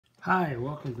Hi,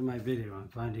 welcome to my video on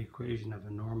find the equation of a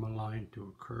normal line to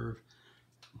a curve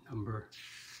number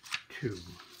 2.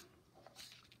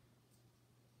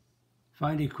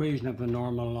 Find the equation of a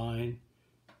normal line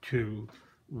to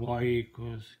y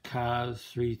equals cos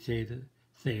 3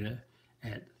 theta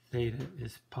at theta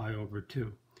is pi over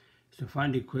 2. So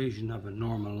find the equation of a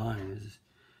normal line is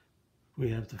we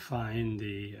have to find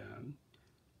the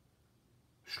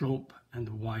slope and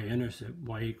the y-intercept.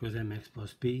 Y equals mx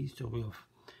plus b, so we'll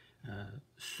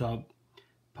sub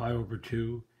pi over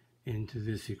 2 into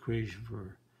this equation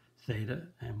for theta,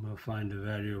 and we'll find the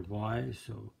value of y,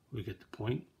 so we get the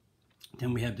point.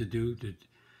 Then we have to do the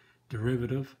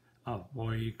derivative of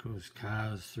y equals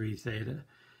cos 3 theta,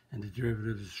 and the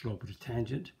derivative is the slope of the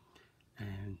tangent.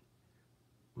 And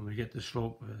when we get the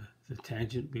slope of the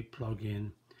tangent, we plug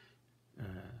in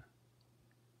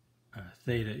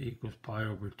theta equals pi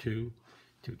over 2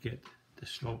 to get the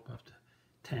slope of the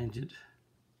tangent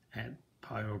at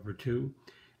pi over 2,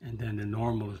 and then the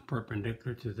normal is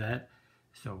perpendicular to that.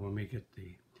 So when we get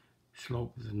the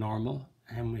slope of the normal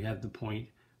and we have the point,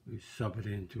 we sub it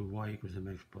into y equals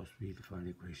mx plus b to find the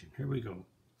equation. Here we go.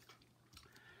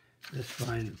 Let's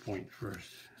find the point first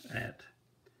at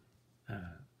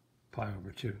pi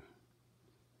over 2.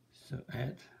 So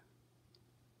at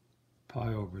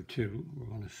pi over 2, we're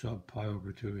going to sub pi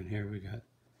over 2, and here we got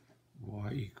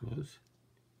y equals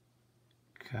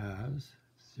cos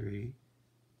 3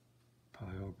 pi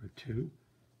over 2,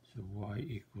 so y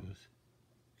equals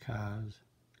cos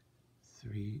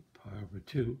 3 pi over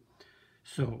 2.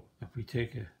 So if we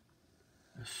take a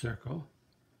circle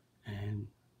and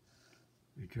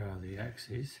we draw the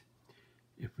axes,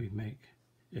 if we make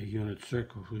a unit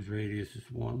circle whose radius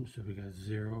is 1, so we got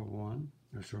 0, 1,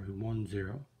 or sorry, 1,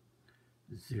 0,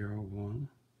 0, 1,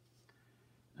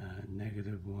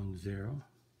 negative 1, 0,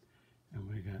 and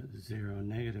we got 0,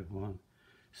 negative 1.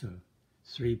 So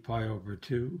 3 pi over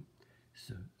 2,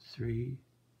 so 3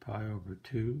 pi over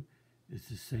 2 is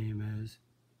the same as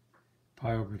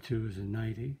pi over 2 is a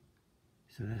 90,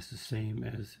 so that's the same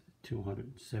as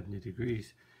 270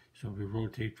 degrees. So we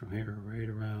rotate from here right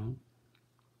around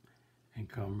and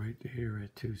come right to here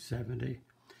at 270.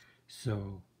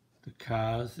 So the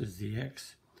cos is the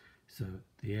x, so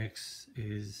the x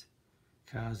is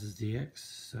cos is the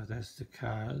x, so that's the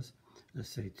cos. Let's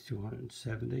say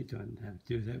 270, don't have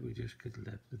to do that, we just get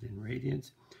left within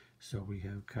radians. So we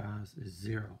have cos is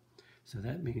 0. So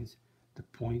that means the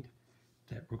point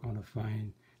that we're going to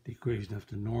find the equation of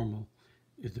the normal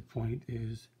is the point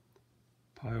is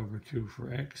pi over 2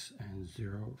 for x and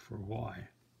 0 for y.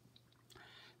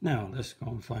 Now let's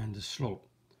go and find the slope.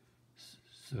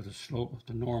 So the slope of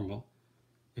the normal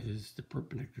is the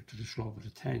perpendicular to the slope of the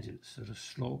tangent. So the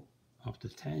slope of the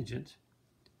tangent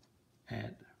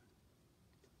at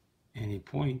any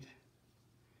point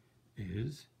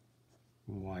is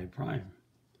y prime.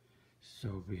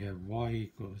 So if we have y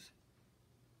equals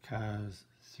cos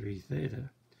 3 theta,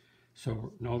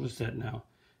 so notice that now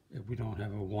if we don't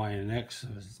have a y and x, so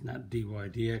it's not dy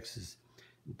dx, it's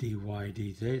dy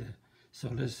d theta. So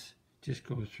let's just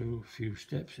go through a few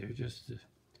steps here just to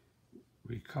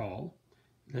recall.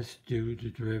 Let's do the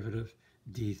derivative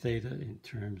d theta in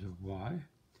terms of y.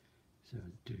 So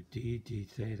do d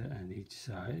theta on each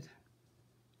side.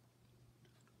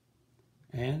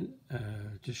 And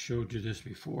just showed you this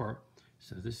before.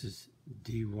 So this is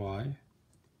dy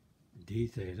d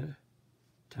theta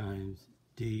times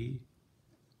d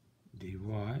dy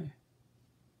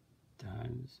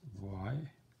times y.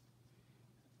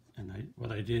 And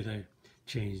what I did, I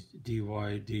changed dy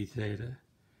d theta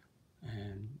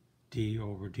and d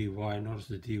over dy. Notice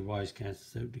the dy's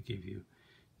cancel out to give you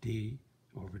d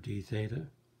over d theta.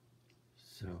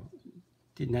 So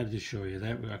didn't have to show you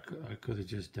that. I could have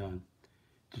just done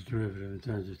the derivative in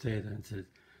terms of theta and said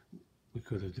we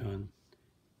could have done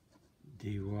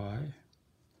dy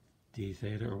d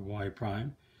theta or y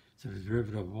prime. So the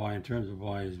derivative of y in terms of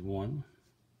y is 1,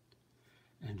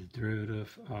 and the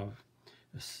derivative of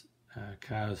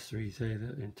cos 3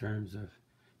 theta in terms of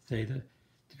theta,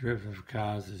 the derivative of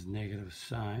cos is negative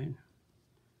sine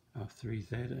of 3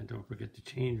 theta, and don't forget the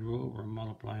change rule. We're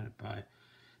multiplying it by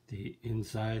the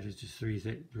inside, which is 3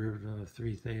 theta. Derivative of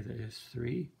 3 theta is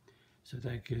 3. So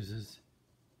that gives us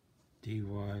dy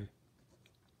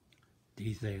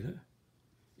d theta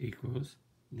equals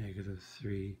negative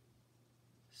 3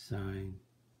 sine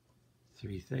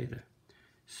 3 theta.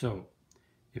 So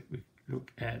if we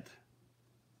look at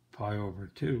pi over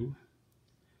 2,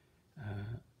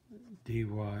 dy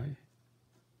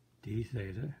d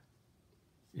theta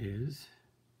is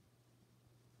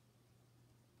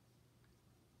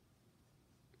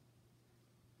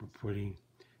we're putting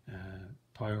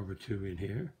pi over 2 in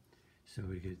here. So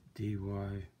we get dy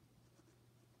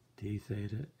d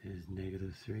theta is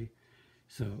negative 3.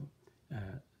 So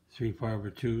 3 pi over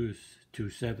 2 is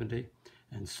 270,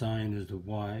 and sine is the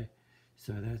y,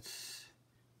 so that's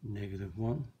negative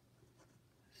 1.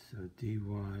 So dy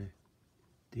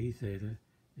d theta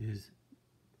is,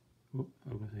 I'm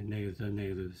going to say negative,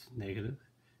 negative is negative.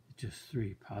 It's just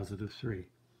 3, positive 3.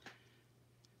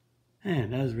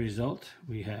 And as a result,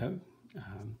 we have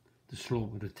the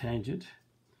slope of the tangent.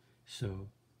 So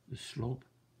the slope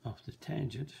of the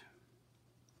tangent,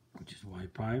 which is y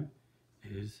prime,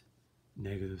 is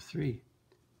negative 3.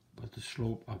 But the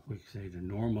slope of, we can say, the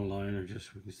normal line, or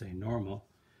just we can say normal,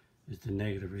 is the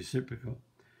negative reciprocal.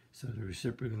 So the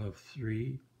reciprocal of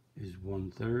 3 is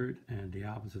 1/3, and the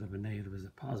opposite of a negative is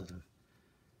a positive.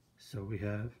 So we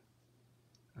have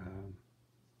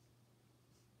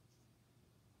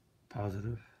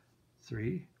positive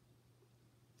 3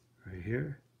 right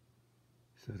here.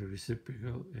 So the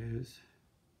reciprocal is,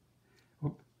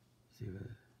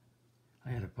 I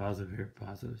had a positive here,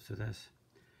 positive, so that's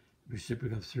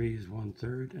reciprocal of 3 is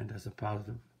 1/3, and that's a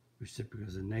positive. Reciprocal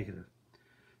is a negative.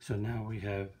 So now we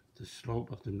have the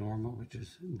slope of the normal, which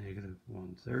is negative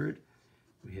 1/3.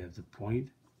 We have the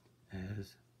point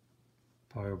as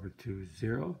pi over 2,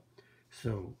 0.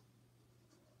 So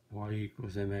y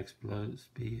equals mx plus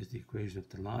b is the equation of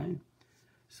the line.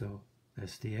 So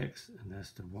that's the x, and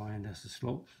that's the y, and that's the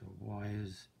slope. So y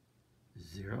is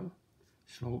 0.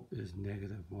 Slope is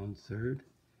negative 1/3.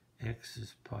 X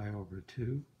is pi over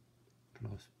 2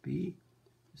 plus b.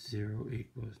 0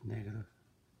 equals negative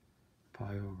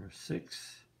pi over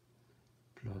 6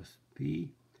 plus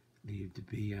b. Leave the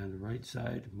b on the right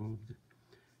side. Move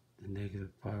the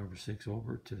negative pi over 6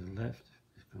 over to the left.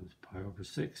 It becomes pi over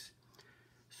 6.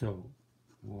 So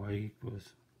y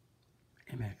equals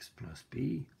mx plus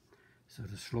b. So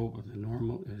the slope of the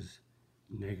normal is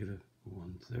negative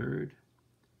 1/3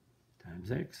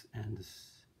 times x, and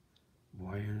this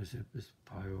y-intercept is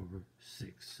pi over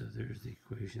 6. So there's the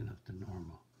equation of the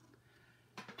normal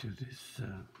to this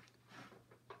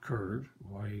curve.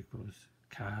 Y equals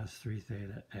cos 3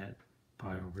 theta at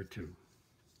pi over 2.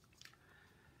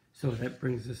 So that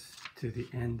brings us to the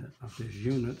end of this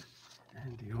unit,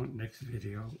 and the next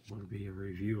video will be a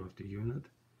review of the unit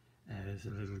as a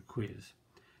little quiz.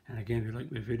 And again, if you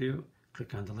like my video,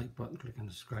 click on the like button, click on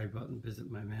the subscribe button, visit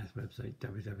my math website,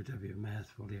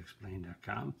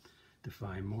 www.mathfullyexplained.com, to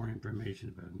find more information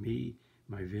about me,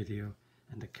 my video,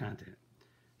 and the content.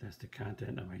 That's the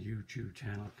content of my YouTube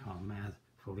channel called Math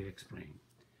Fully Explained.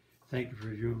 Thank you for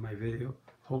viewing my video.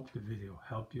 Hope the video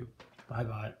helped you.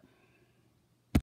 Bye-bye.